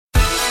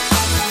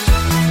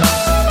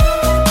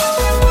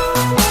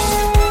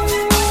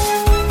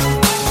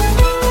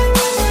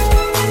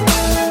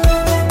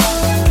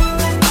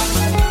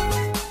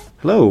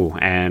Hello,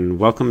 and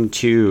welcome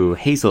to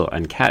Hazel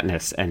and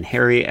Katniss and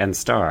Harry and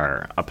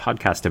Star, a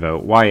podcast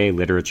about YA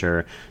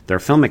literature, their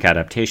filmic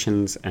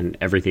adaptations, and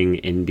everything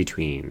in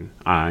between.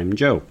 I'm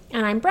Joe.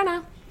 And I'm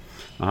Brenna.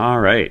 All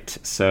right,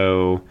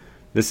 so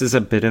this is a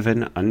bit of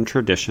an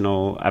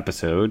untraditional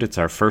episode. It's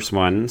our first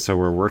one, so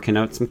we're working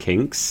out some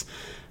kinks.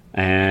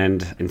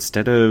 And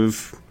instead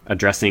of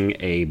addressing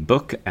a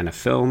book and a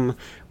film,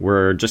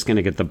 we're just going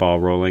to get the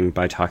ball rolling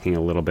by talking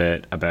a little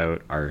bit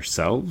about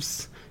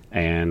ourselves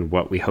and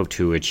what we hope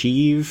to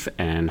achieve,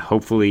 and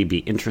hopefully be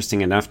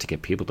interesting enough to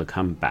get people to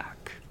come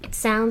back. It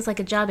sounds like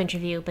a job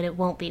interview, but it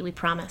won't be, we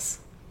promise.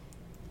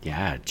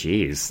 Yeah,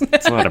 geez.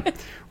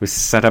 We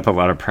set up a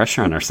lot of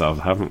pressure on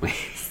ourselves, haven't we?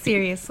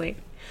 Seriously.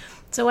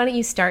 So why don't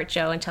you start,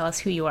 Joe, and tell us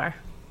who you are?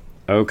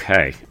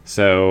 Okay,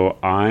 so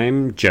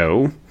I'm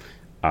Joe.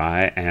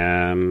 I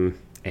am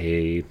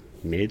a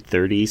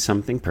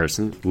mid-30-something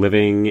person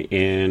living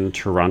in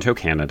Toronto,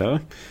 Canada.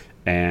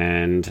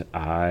 And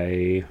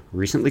I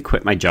recently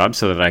quit my job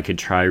so that I could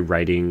try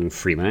writing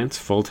freelance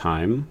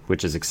full-time,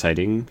 which is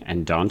exciting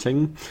and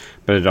daunting,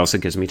 but it also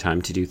gives me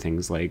time to do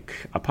things like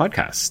a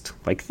podcast,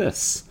 like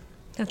this.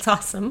 That's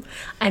awesome.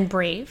 I'm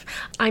brave.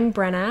 I'm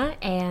Brenna,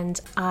 and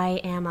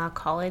I am a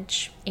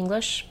college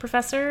English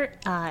professor.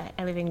 I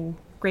live in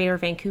Greater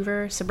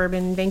Vancouver,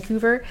 suburban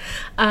Vancouver,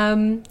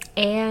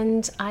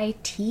 and I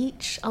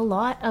teach a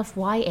lot of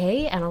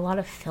YA and a lot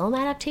of film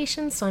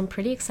adaptations, so I'm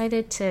pretty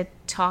excited to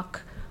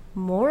talk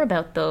more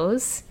about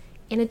those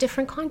in a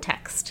different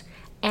context.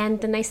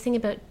 And the nice thing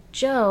about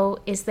Joe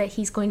is that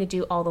he's going to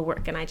do all the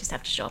work and I just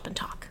have to show up and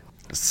talk.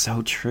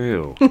 So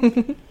true.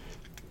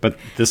 But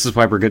this is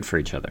why we're good for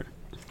each other.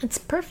 It's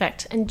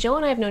perfect. And Joe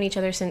and I have known each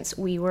other since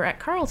we were at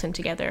Carleton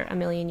together a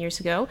million years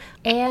ago.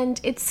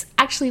 And it's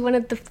actually one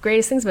of the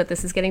greatest things about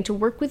this is getting to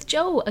work with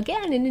Joe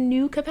again in a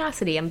new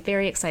capacity. I'm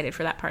very excited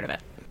for that part of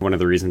it. One of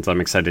the reasons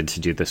I'm excited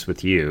to do this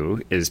with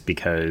you is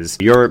because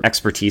your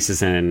expertise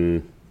is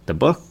in the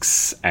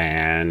books,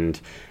 and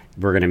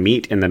we're going to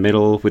meet in the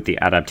middle with the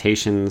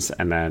adaptations,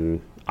 and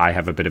then I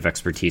have a bit of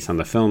expertise on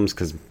the films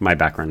because my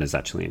background is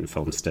actually in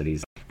film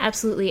studies.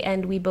 Absolutely,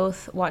 and we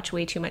both watch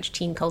way too much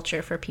teen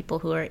culture for people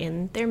who are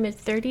in their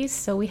mid-30s,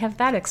 so we have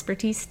that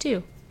expertise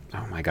too.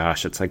 Oh my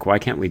gosh, it's like, why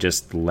can't we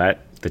just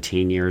let the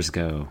teen years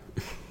go?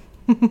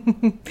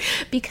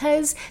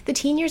 Because the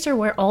teen years are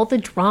where all the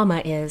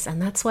drama is, and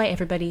that's why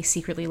everybody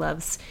secretly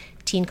loves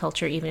teen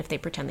culture, even if they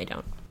pretend they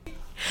don't.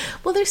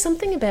 Well, there's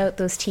something about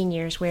those teen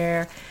years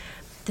where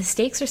the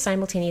stakes are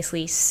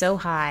simultaneously so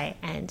high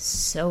and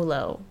so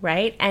low,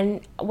 right? And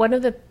one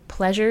of the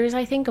pleasures,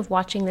 I think, of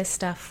watching this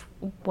stuff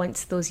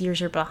once those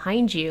years are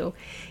behind you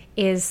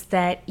is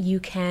that you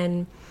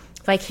can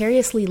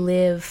vicariously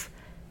live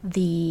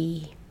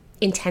the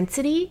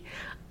intensity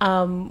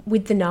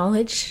with the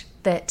knowledge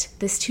that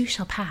this too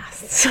shall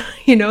pass,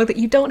 that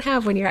you don't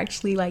have when you're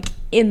actually like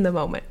in the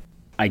moment.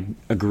 I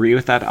agree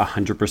with that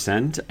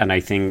 100%, and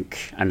I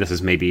think, and this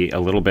is maybe a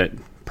little bit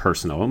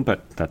personal,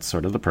 but that's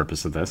sort of the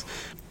purpose of this.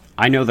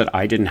 I know that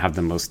I didn't have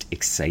the most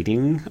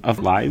exciting of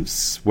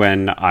lives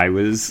when I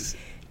was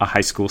a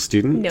high school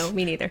student. No,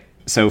 me neither.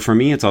 So for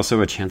me, it's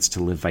also a chance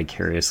to live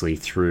vicariously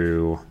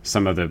through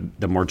some of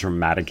the more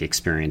dramatic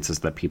experiences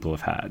that people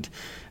have had.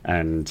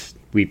 And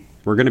we're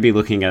going to be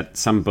looking at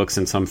some books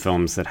and some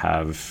films that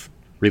have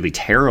really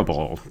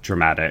terrible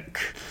dramatic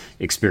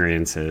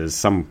experiences.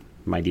 Some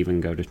might even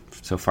go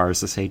so far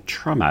as to say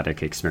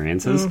traumatic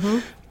experiences. Mm-hmm.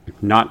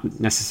 Not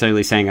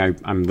necessarily saying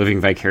I'm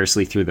living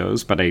vicariously through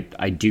those, but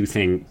I do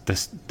think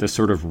the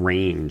sort of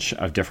range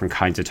of different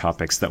kinds of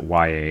topics that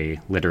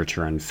YA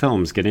literature and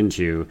films get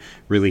into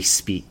really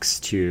speaks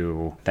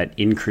to that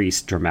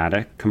increased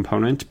dramatic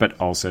component, but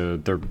also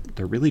they're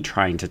really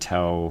trying to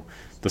tell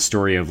the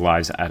story of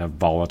lives at a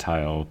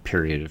volatile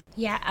period.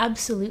 Yeah,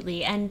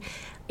 absolutely. And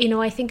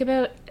I think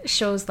about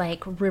shows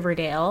like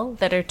Riverdale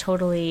that are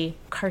totally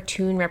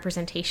cartoon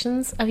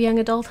representations of young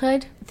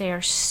adulthood. They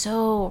are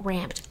so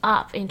ramped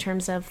up in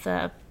terms of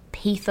the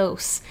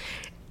pathos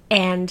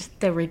and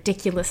the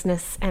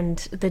ridiculousness and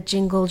the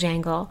jingle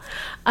jangle.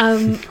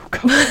 But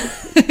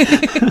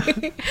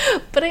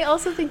I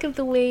also think of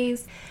the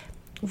ways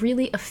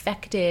really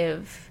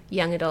effective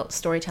young adult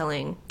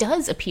storytelling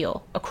does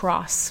appeal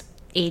across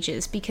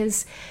ages,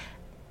 because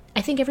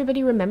I think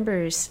everybody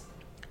remembers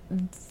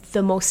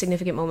the most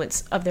significant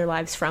moments of their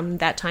lives from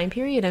that time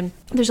period, and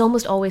there's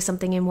almost always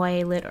something in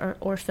YA lit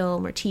or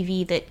film or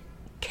TV that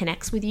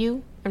connects with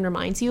you and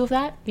reminds you of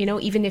that,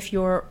 even if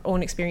your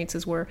own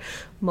experiences were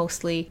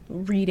mostly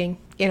reading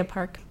in a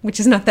park, which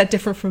is not that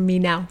different from me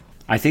now.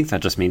 I think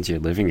that just means you're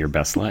living your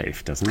best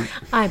life, doesn't it?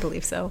 I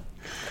believe so.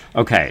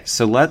 Okay,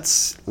 so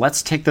let's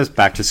take this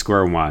back to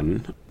square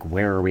one.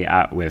 Where are we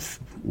at with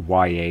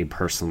YA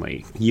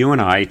personally? You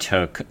and I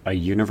took a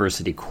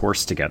university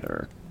course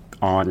together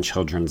on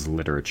children's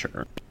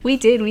literature. We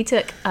did. We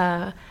took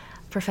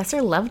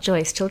Professor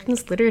Lovejoy's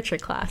children's literature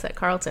class at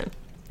Carleton.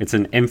 It's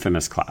an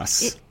infamous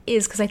class. It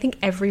is, because I think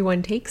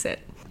everyone takes it.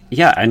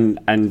 Yeah,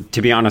 and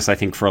to be honest, I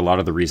think for a lot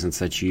of the reasons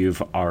that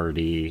you've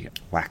already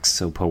waxed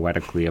so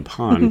poetically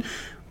upon,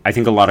 I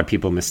think a lot of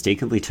people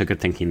mistakenly took it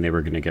thinking they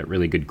were going to get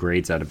really good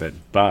grades out of it.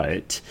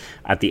 But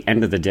at the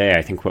end of the day,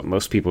 I think what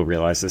most people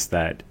realize is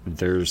that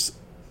there's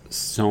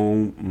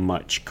so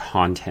much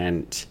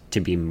content to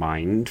be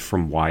mined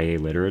from YA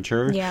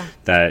literature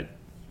that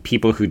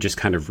people who just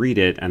kind of read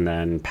it and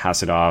then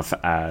pass it off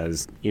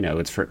as,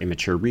 it's for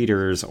immature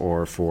readers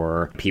or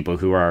for people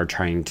who are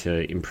trying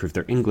to improve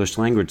their English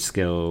language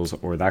skills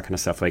or that kind of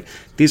stuff. Like,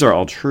 these are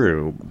all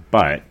true,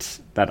 but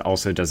that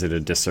also does it a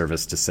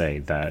disservice to say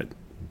that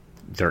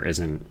there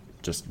isn't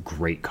just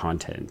great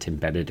content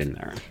embedded in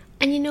there.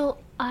 And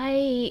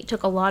I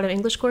took a lot of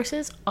English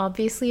courses,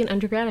 obviously in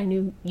undergrad. I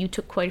knew you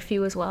took quite a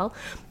few as well.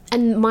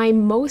 And my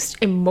most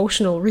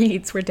emotional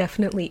reads were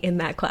definitely in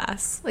that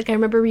class. Like, I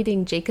remember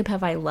reading Jacob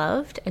Have I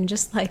Loved and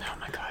just like, oh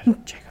my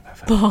God, Jacob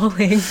Have I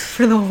bawling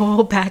for the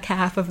whole back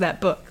half of that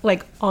book,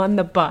 like on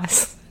the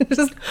bus,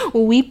 just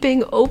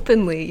weeping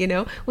openly,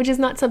 which is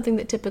not something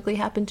that typically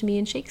happened to me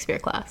in Shakespeare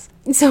class.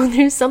 So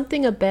there's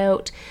something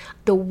about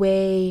the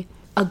way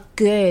a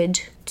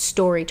good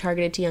story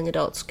targeted to young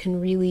adults can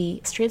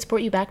really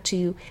transport you back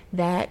to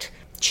that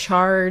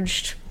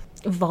charged,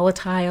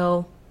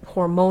 volatile,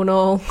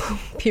 hormonal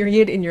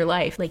period in your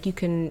life. Like, you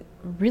can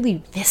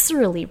really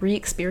viscerally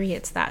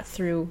re-experience that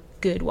through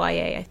good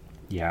YA.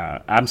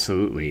 Yeah,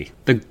 absolutely.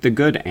 The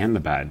good and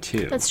the bad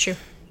too. That's true.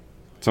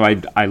 So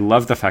I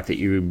love the fact that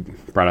you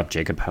brought up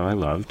Jacob How I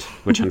Loved,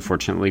 which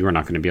unfortunately we're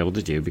not going to be able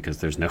to do because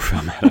there's no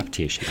film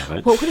adaptation of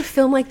it. What would a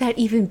film like that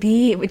even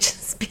be? It would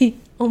just be,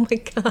 oh my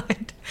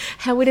God,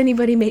 how would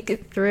anybody make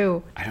it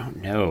through? I don't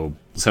know.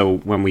 So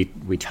when we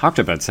talked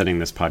about setting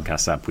this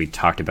podcast up, we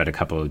talked about a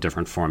couple of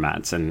different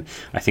formats, and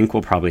I think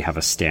we'll probably have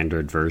a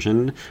standard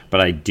version,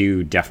 but I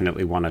do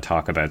definitely want to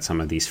talk about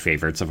some of these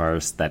favorites of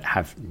ours that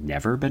have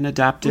never been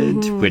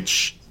adapted,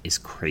 which is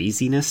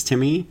craziness to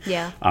me.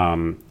 Yeah.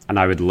 And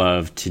I would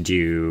love to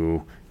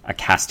do a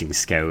casting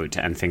scout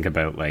and think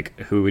about, like,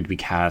 who would we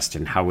cast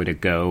and how would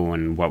it go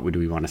and what would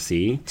we want to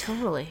see.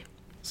 Totally.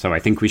 So I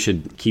think we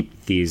should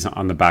keep these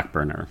on the back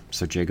burner.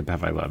 So Jacob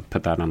Have I Loved,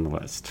 put that on the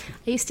list.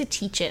 I used to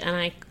teach it,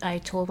 and I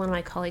told one of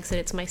my colleagues that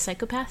it's my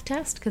psychopath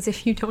test, because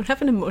if you don't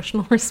have an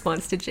emotional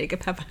response to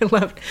Jacob Have I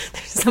Loved,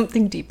 there's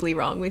something deeply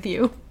wrong with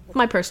you.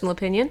 My personal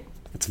opinion.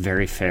 It's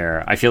very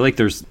fair. I feel like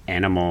there's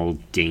animal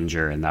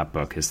danger in that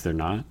book, is there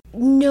not?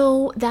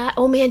 No,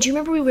 oh man, do you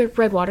remember we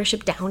read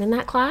Watership Down in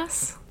that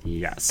class?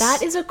 Yes.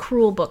 That is a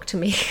cruel book to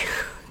make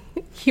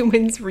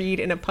humans read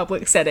in a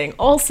public setting.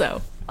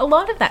 Also, a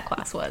lot of that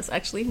class was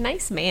actually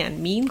nice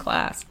man, mean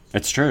class.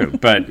 It's true.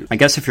 But I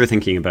guess if you're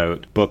thinking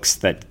about books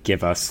that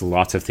give us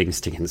lots of things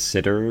to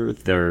consider,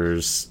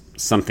 there's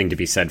something to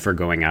be said for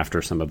going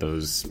after some of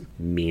those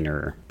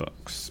meaner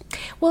books.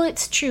 Well,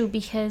 it's true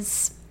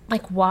because,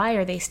 like, why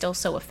are they still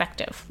so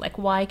effective? Like,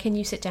 why can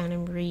you sit down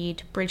and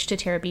read Bridge to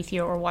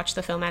Terabithia or watch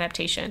the film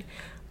adaptation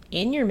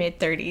in your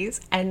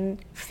mid-30s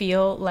and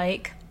feel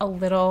like a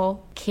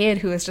little kid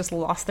who has just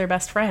lost their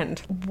best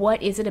friend?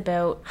 What is it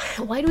about?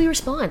 Why do we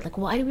respond? Like,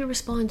 why do we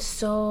respond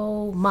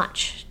so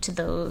much to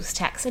those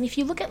texts? And if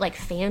you look at, like,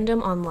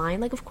 fandom online,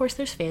 like, of course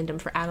there's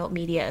fandom for adult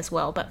media as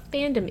well, but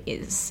fandom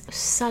is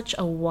such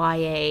a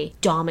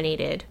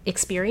YA-dominated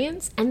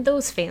experience, and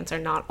those fans are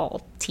not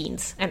all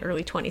teens and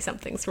early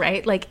 20-somethings,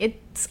 right? Like,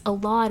 it's a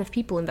lot of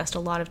people invest a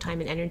lot of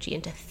time and energy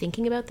into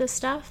thinking about this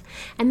stuff,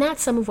 and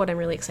that's some of what I'm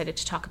really excited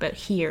to talk about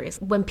here,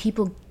 is when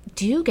people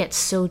do get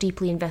so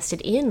deeply invested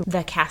in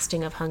the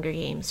casting of Hunger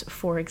Games,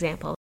 for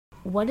example.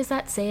 What does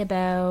that say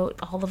about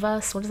all of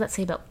us? What does that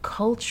say about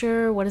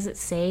culture? What does it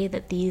say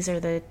that these are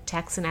the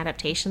texts and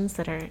adaptations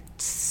that are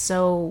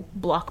so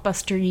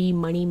blockbuster-y,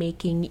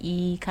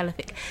 money-making-y kind of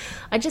thing?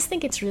 I just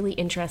think it's really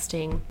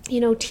interesting.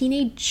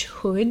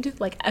 Teenagehood,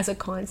 like, as a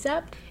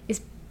concept,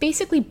 is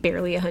basically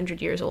barely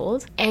 100 years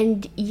old,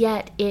 and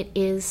yet it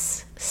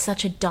is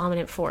such a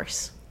dominant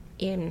force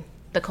in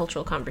the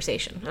cultural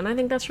conversation, and I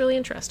think that's really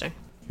interesting.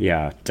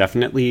 Yeah,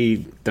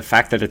 definitely the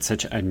fact that it's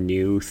such a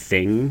new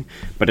thing,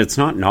 but it's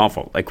not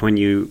novel. Like, when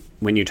you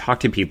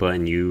talk to people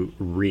and you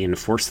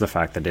reinforce the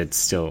fact that it's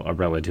still a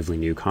relatively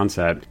new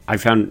concept, I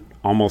found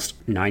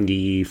almost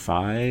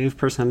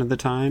 95% of the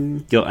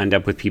time you'll end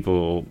up with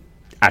people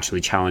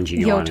actually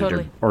challenging you on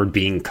totally. it or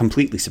being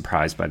completely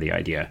surprised by the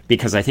idea,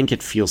 because I think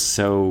it feels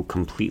so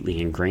completely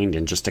ingrained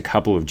in just a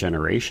couple of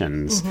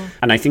generations.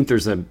 And I think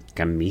there's a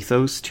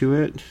mythos to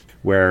it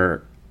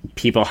where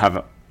people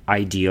have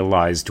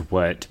idealized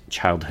what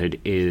childhood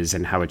is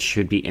and how it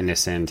should be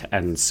innocent,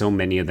 and so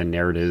many of the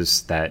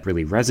narratives that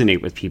really resonate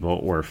with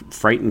people or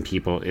frighten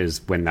people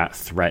is when that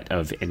threat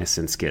of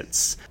innocence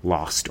gets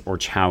lost or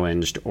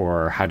challenged,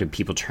 or how do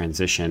people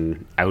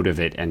transition out of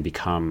it and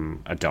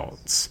become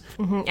adults.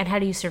 And how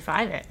do you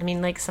survive it? I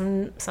mean, like,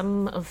 some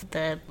of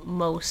the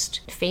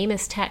most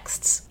famous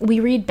texts we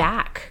read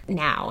back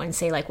now and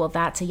say, like, well,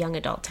 that's a young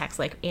adult text,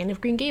 like Anne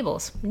of Green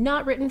Gables,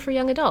 not written for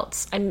young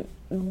adults.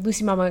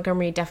 Lucy Maud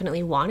Montgomery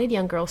definitely wanted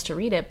young girls to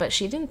read it, but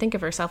she didn't think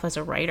of herself as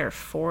a writer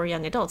for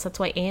young adults. That's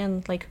why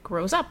Anne, like,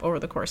 grows up over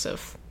the course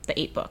of the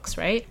 8 books,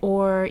 right?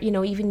 Or,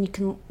 even you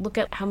can look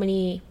at how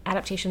many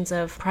adaptations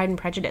of Pride and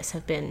Prejudice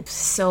have been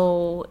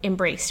so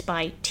embraced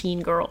by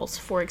teen girls,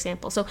 for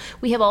example. So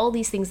we have all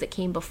these things that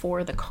came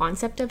before the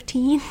concept of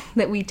teen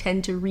that we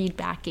tend to read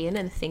back in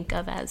and think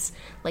of as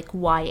like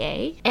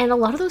YA. And a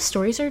lot of those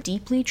stories are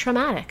deeply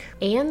traumatic.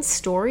 Anne's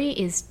story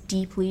is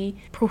deeply,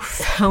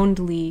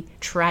 profoundly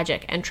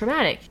tragic and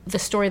traumatic. The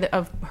story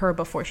of her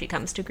before she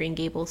comes to Green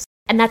Gables.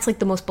 And that's like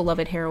the most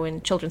beloved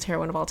children's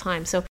heroine of all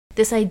time. So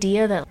this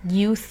idea that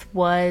youth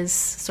was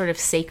sort of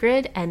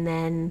sacred and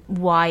then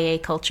YA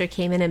culture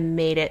came in and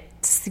made it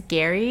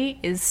scary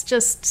is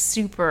just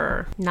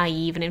super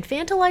naive and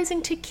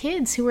infantilizing to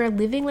kids who are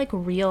living like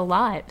real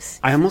lives.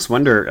 I almost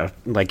wonder,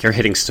 like, you're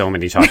hitting so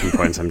many talking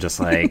points. I'm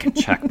just like,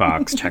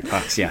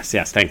 checkbox.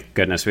 Yes. Thank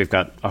goodness we've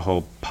got a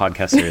whole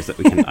podcast series that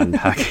we can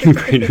unpack in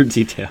greater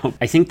detail.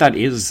 I think that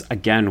is,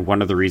 again,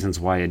 one of the reasons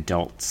why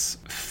adults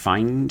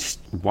find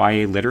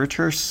YA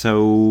literature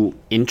so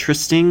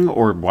interesting,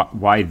 or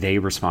why they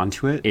respond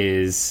to it,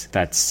 is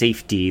that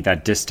safety,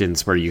 that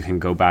distance where you can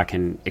go back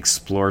and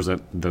explore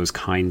those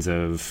kinds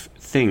of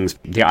things.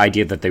 The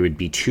idea that they would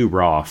be too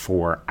raw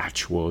for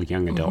actual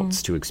young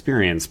adults to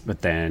experience,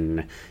 but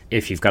then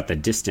if you've got the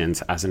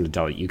distance as an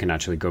adult, you can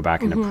actually go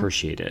back and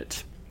appreciate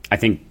it. I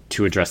think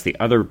to address the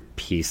other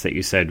piece that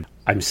you said,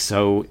 I'm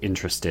so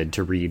interested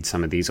to read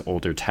some of these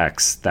older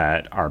texts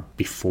that are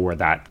before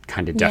that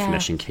kind of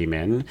definition came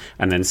in,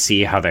 and then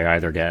see how they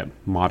either get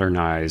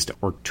modernized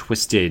or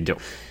twisted.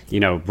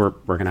 We're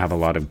going to have a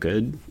lot of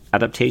good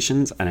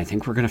adaptations, and I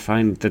think we're going to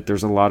find that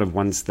there's a lot of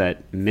ones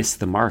that miss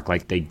the mark,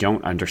 like they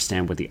don't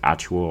understand what the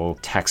actual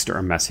text or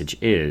message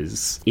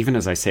is. Even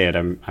as I say it,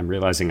 I'm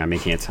realizing I'm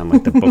making it sound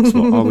like the books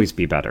will always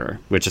be better,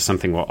 which is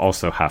something we'll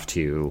also have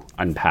to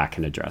unpack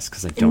and address,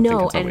 because I don't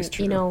think it's always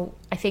true.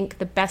 I think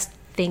the best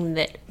thing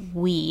that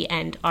we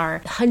and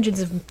our hundreds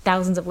of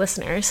thousands of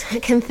listeners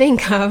can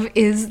think of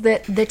is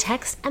that the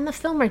text and the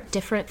film are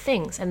different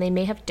things, and they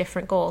may have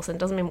different goals, and it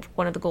doesn't mean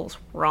one of the goals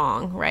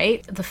wrong,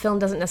 right? The film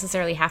doesn't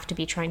necessarily have to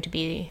be trying to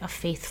be a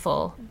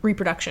faithful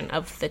reproduction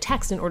of the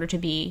text in order to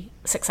be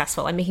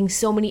successful. I'm making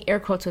so many air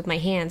quotes with my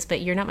hands,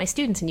 but you're not my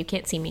students and you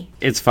can't see me.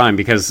 It's fine,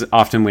 because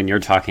often when you're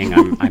talking,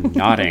 I'm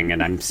nodding,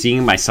 and I'm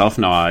seeing myself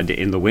nod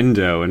in the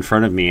window in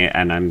front of me,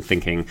 and I'm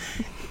thinking,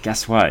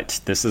 guess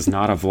what? This is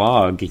not a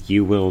vlog.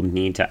 You will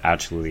need to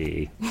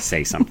actually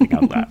say something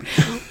out loud.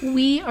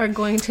 We are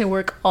going to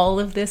work all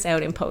of this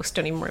out in post.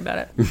 Don't even worry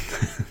about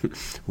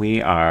it. We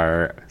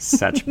are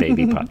such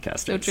baby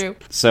podcasters. So true.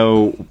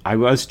 So I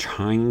was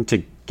trying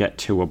to get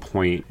to a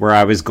point where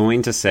I was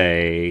going to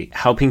say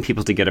helping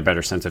people to get a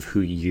better sense of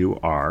who you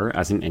are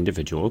as an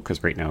individual,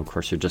 because right now, of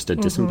course, you're just a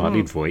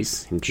disembodied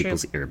voice in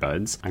people's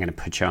earbuds. I'm going to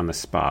put you on the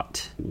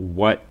spot.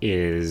 What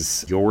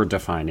is your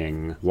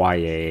defining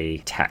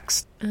YA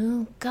text?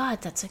 Oh,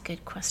 God, that's a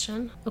good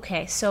question.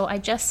 Okay, so I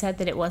just said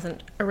that it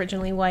wasn't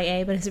originally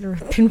YA, but it's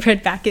been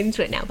read back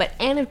into it now. But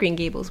Anne of Green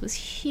Gables was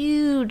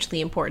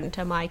hugely important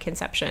to my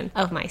conception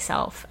of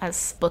myself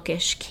as a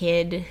bookish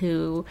kid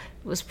who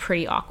was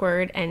pretty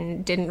awkward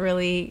and didn't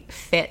really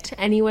fit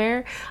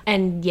anywhere,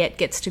 and yet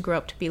gets to grow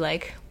up to be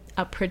like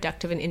a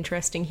productive and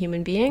interesting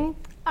human being.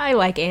 I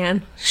like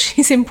Anne.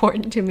 She's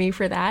important to me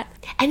for that.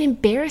 And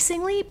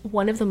embarrassingly,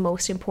 one of the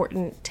most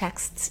important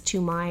texts to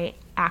my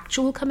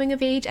actual coming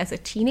of age as a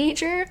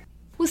teenager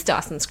was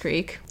Dawson's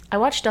Creek. I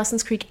watched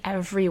Dawson's Creek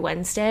every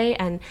Wednesday,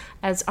 and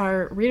as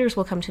our readers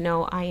will come to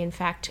know, I in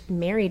fact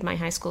married my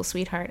high school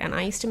sweetheart, and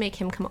I used to make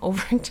him come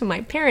over to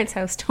my parents'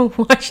 house to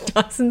watch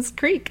Dawson's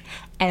Creek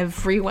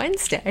every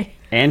Wednesday.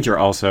 And you're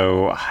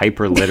also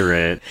hyper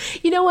literate.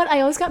 You know what?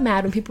 I always got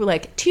mad when people were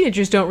like,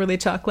 teenagers don't really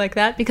talk like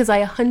that, because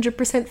I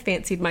 100%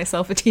 fancied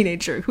myself a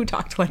teenager who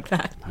talked like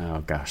that.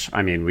 Oh, gosh.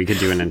 I mean, we could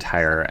do an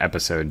entire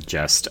episode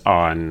just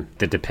on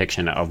the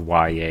depiction of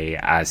YA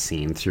as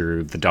seen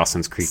through the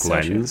Dawson's Creek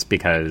lens,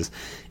 because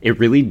it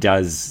really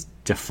does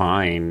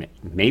define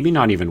maybe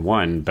not even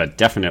one, but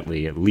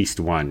definitely at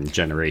least one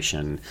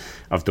generation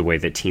of the way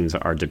that teens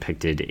are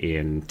depicted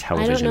in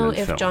television and film. I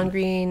don't know if John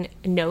Green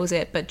knows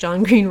it, but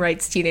John Green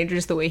writes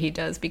teenagers the way he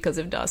does because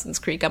of Dawson's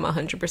Creek. I'm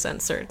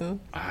 100% certain.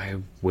 I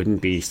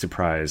wouldn't be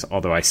surprised,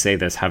 although I say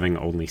this having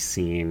only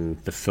seen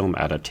the film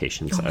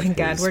adaptations of his. Oh my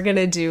God, we're going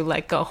to do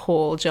like a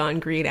whole John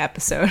Green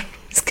episode.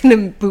 It's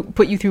going to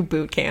put you through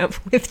boot camp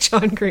with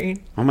John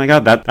Green. Oh my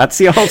God, that's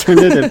the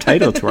alternative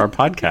title to our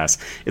podcast.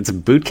 It's a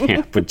boot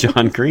camp with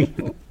John Green.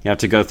 You have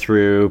to go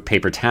through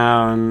paper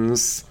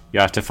towns. You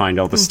have to find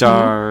all the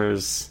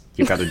stars.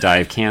 You've got to die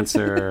of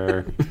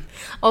cancer.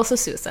 Also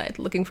suicide,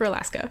 looking for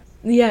Alaska.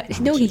 Yeah,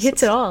 no, he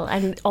hits it all.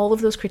 And all of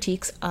those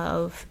critiques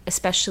of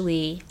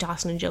especially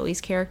Dawson and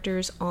Joey's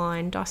characters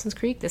on Dawson's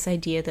Creek, this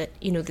idea that,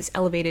 this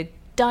elevated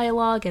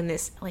dialogue and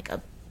this like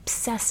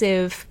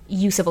obsessive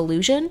use of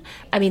illusion.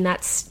 I mean,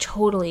 that's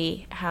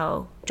totally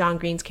how John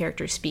Green's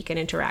characters speak and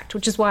interact,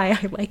 which is why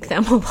I like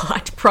them a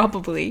lot,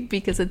 probably,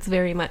 because it's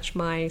very much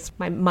my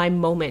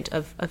moment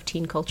of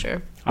teen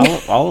culture.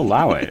 I'll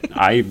allow it.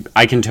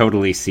 I can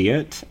totally see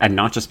it, and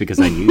not just because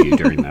I knew you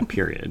during that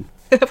period.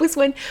 That was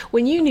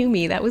when you knew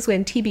me, that was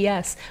when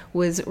TBS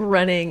was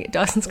running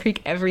Dawson's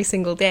Creek every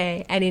single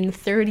day. And in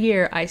third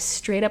year, I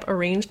straight up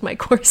arranged my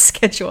course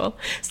schedule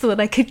so that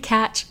I could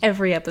catch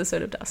every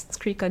episode of Dawson's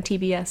Creek on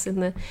TBS in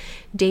the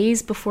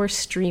days before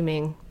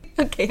streaming.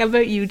 Okay, how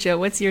about you, Joe?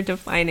 What's your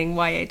defining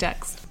YA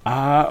text?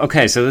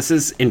 Okay, so this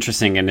is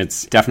interesting, and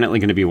it's definitely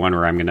going to be one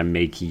where I'm going to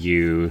make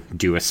you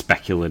do a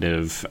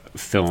speculative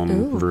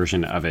film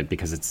version of it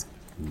because it's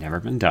never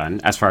been done,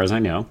 as far as I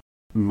know.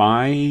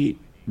 My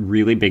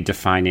really big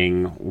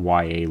defining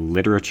YA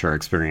literature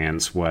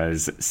experience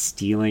was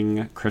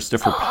stealing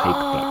Christopher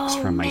Pike books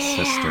from my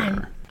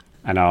sister.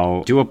 And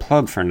I'll do a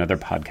plug for another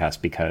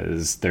podcast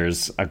because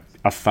there's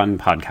a fun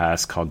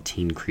podcast called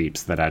Teen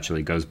Creeps that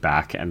actually goes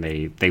back and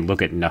they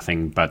look at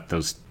nothing but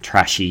those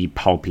trashy,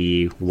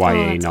 pulpy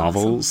YA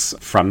novels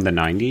from the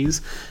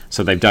 90s.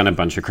 So they've done a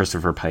bunch of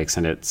Christopher Pikes,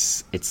 and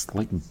it's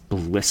like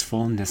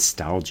blissful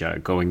nostalgia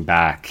going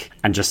back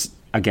and just...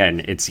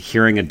 Again, it's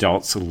hearing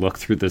adults look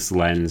through this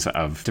lens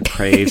of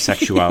depraved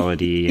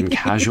sexuality and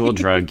casual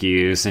drug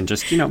use and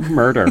just,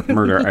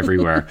 murder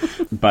everywhere.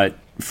 But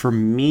for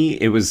me,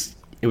 it was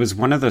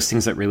one of those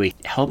things that really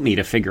helped me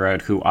to figure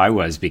out who I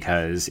was,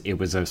 because it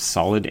was a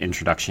solid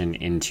introduction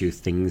into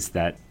things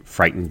that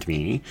frightened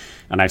me.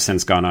 And I've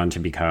since gone on to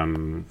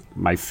become,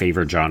 my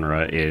favorite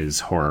genre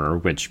is horror,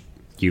 which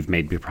you've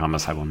made me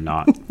promise I will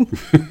not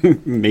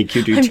make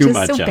you do too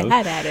much of. I'm just so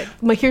bad at it.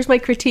 Here's my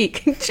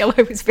critique. Joe,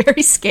 I was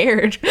very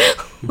scared.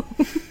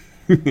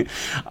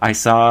 I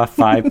saw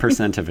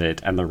 5% of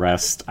it, and the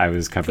rest I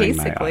was covering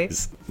my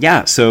eyes.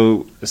 Yeah,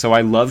 so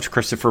I loved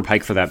Christopher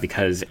Pike for that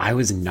because I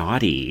was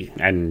naughty,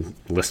 and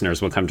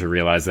listeners will come to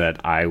realize that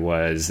I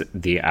was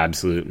the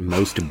absolute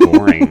most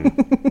boring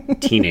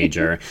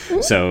teenager.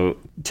 So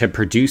to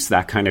produce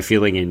that kind of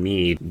feeling in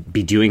me,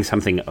 be doing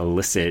something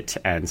illicit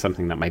and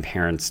something that my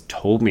parents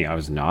told me I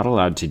was not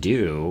allowed to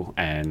do,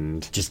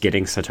 and just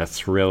getting such a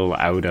thrill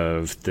out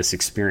of this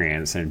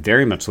experience and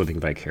very much living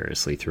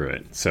vicariously through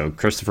it. So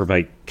Christopher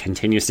Pike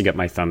continues to get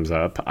my thumbs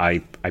up. I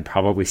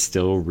probably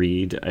still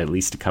read at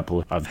least a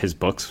couple of his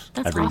books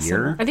every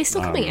year. Are they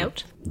still coming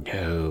out?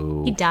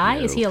 No. He died?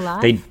 No. Is he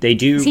alive? They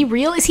do. Is he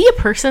real? Is he a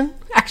person?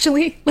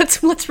 Actually,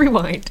 let's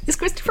rewind. Is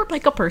Christopher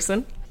Pike a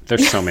person?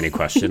 There's so many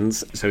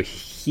questions. So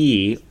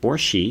he or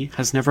she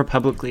has never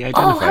publicly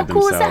identified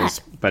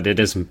themselves, but it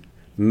is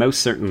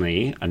most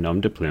certainly a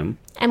nom de plume.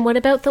 And what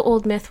about the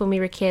old myth when we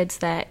were kids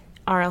that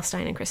R.L.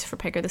 Stine and Christopher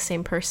Pike are the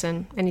same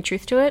person? Any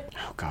truth to it?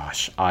 Oh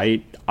gosh,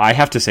 I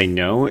have to say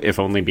no, if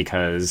only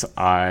because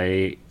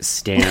I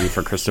stand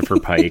for Christopher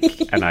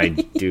Pike and I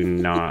do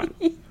not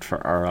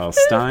for R.L.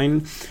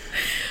 Stine.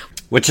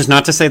 Which is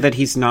not to say that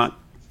he's not.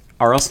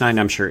 R.L. Stine,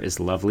 I'm sure, is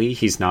lovely.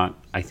 He's not,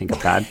 I think, a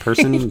bad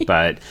person,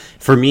 but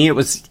for me, it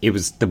was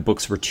the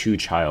books were too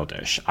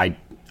childish.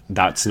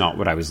 That's not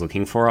what I was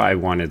looking for. I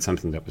wanted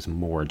something that was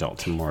more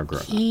adult and more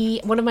grown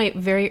up. One of my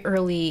very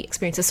early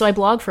experiences, so I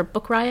blogged for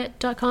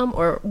bookriot.com,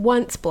 or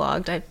once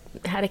blogged. I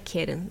had a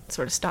kid and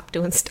sort of stopped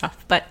doing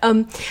stuff. But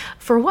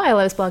for a while,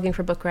 I was blogging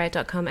for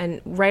bookriot.com,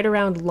 and right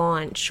around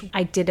launch,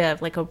 I did a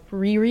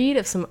reread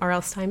of some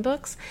R.L. Stine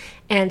books,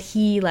 and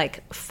he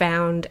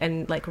found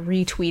and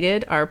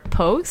retweeted our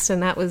post,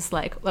 and that was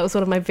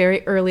one of my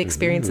very early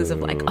experiences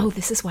of oh,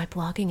 this is why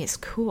blogging is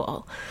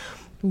cool.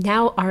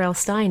 Now R.L.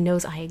 Stine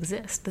knows I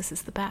exist. This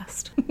is the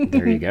best.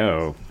 There you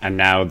go. And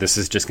now this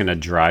is just going to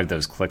drive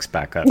those clicks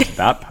back up to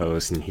that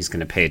post, and he's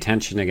going to pay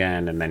attention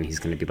again, and then he's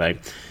going to be like,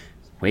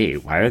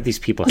 wait, why are these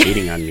people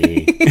hating on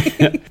me?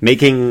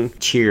 Making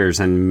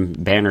cheers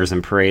and banners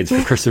and parades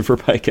for Christopher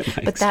Pike at my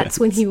expense. But that's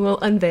when he will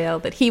unveil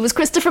that he was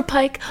Christopher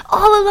Pike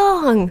all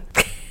along.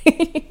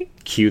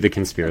 Cue the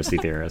conspiracy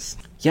theorists.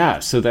 Yeah,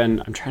 so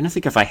then I'm trying to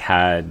think if I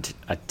had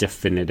a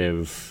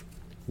definitive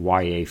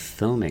YA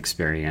film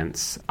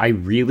experience. I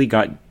really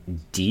got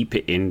deep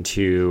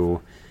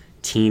into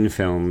teen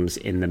films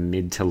in the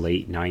mid to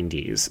late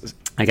 90s.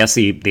 I guess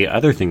the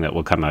other thing that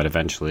will come out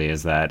eventually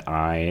is that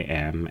I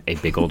am a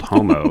big old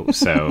homo,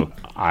 so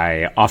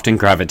I often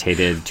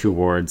gravitated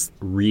towards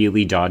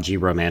really dodgy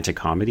romantic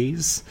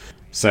comedies.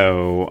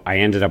 So I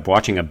ended up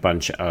watching a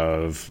bunch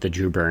of the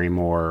Drew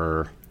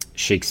Barrymore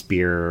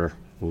Shakespeare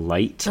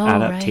light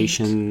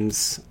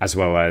adaptations, right, as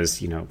well as,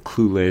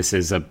 Clueless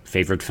is a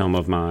favorite film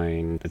of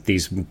mine.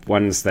 These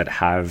ones that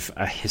have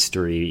a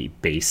history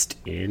based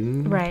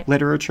in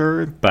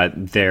literature, but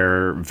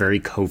they're very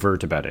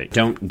covert about it.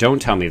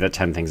 Don't tell me that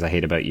 10 Things I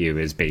Hate About You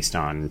is based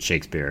on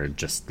Shakespeare.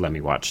 Just let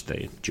me watch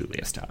the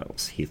Julia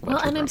Stiles, Heath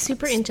Ledger and I'm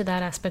super into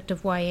that aspect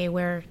of YA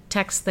where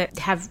texts that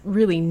have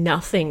really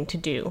nothing to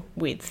do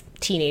with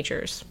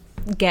teenagers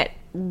get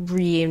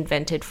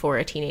reinvented for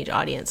a teenage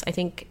audience. I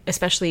think I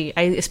especially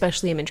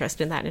am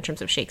interested in that in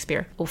terms of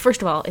Shakespeare. Well,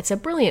 first of all, it's a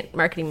brilliant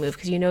marketing move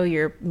because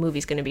your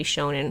movie's going to be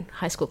shown in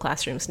high school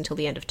classrooms until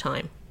the end of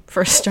time,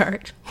 for a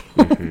start.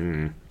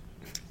 Mm-hmm.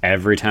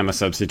 Every time a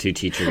substitute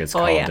teacher gets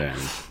called in.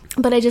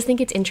 But I just think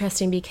it's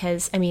interesting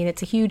because,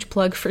 it's a huge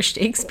plug for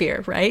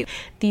Shakespeare, right?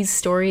 These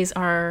stories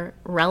are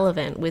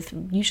relevant with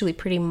usually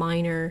pretty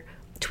minor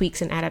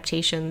tweaks and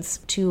adaptations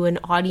to an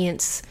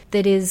audience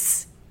that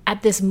is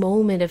at this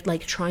moment of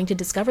like trying to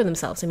discover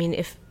themselves. I mean,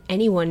 if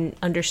anyone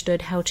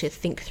understood how to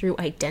think through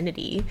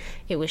identity,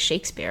 it was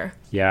Shakespeare.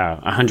 Yeah,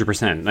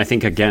 100%. I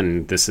think,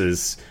 again,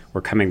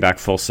 we're coming back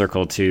full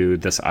circle to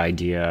this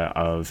idea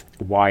of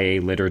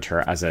YA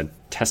literature as a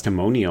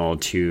testimonial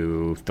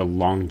to the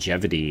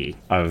longevity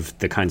of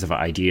the kinds of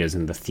ideas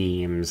and the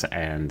themes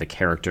and the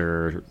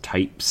character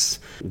types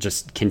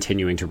just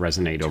continuing to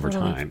resonate over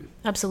time.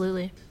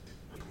 Absolutely.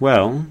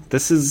 Well,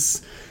 this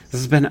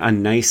has been a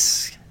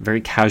nice,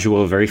 very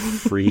casual, very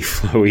free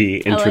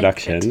flowy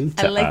introduction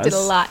to us. I liked it a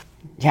lot.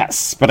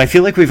 Yes, but I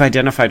feel like we've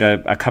identified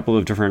a couple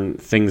of different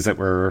things that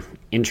we're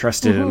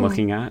interested in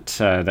looking at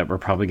that we're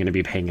probably going to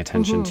be paying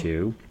attention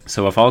to.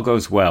 So if all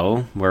goes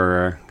well,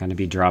 we're going to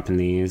be dropping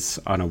these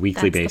on a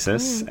weekly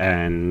basis.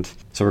 And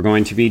so we're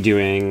going to be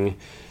doing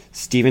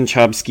Stephen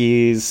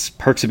Chbosky's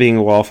Perks of Being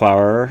a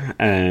Wallflower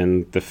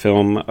and the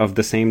film of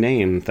the same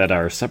name that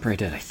are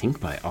separated, I think,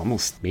 by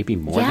almost maybe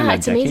more than a decade. Yeah,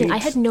 it's amazing. I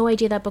had no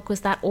idea that book was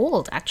that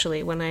old,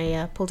 actually, when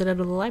I pulled it out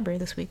of the library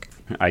this week.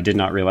 I did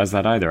not realize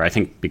that either. I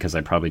think because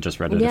I probably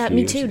just read it a few years ago.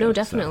 Yeah, me too. No,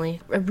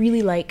 definitely. So. I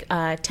really like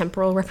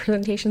temporal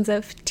representations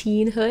of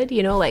teenhood,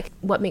 you know, like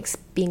what makes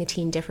being a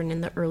teen different in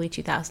the early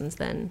 2000s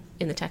than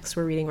in the texts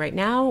we're reading right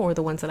now or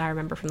the ones that I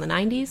remember from the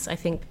 90s. I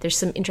think there's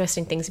some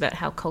interesting things about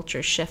how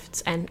culture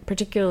shifts, and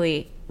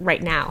particularly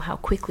right now, how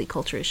quickly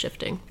culture is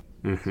shifting.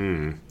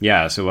 Mm-hmm.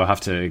 Yeah, so we'll have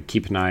to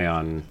keep an eye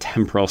on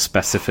temporal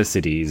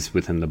specificities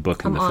within the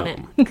book and the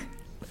film. It.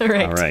 All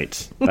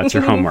right. That's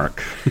your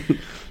homework.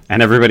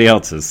 And everybody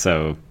else's,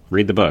 so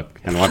read the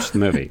book and watch the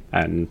movie,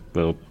 and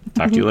we'll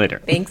talk to you later.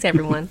 Thanks,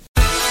 everyone.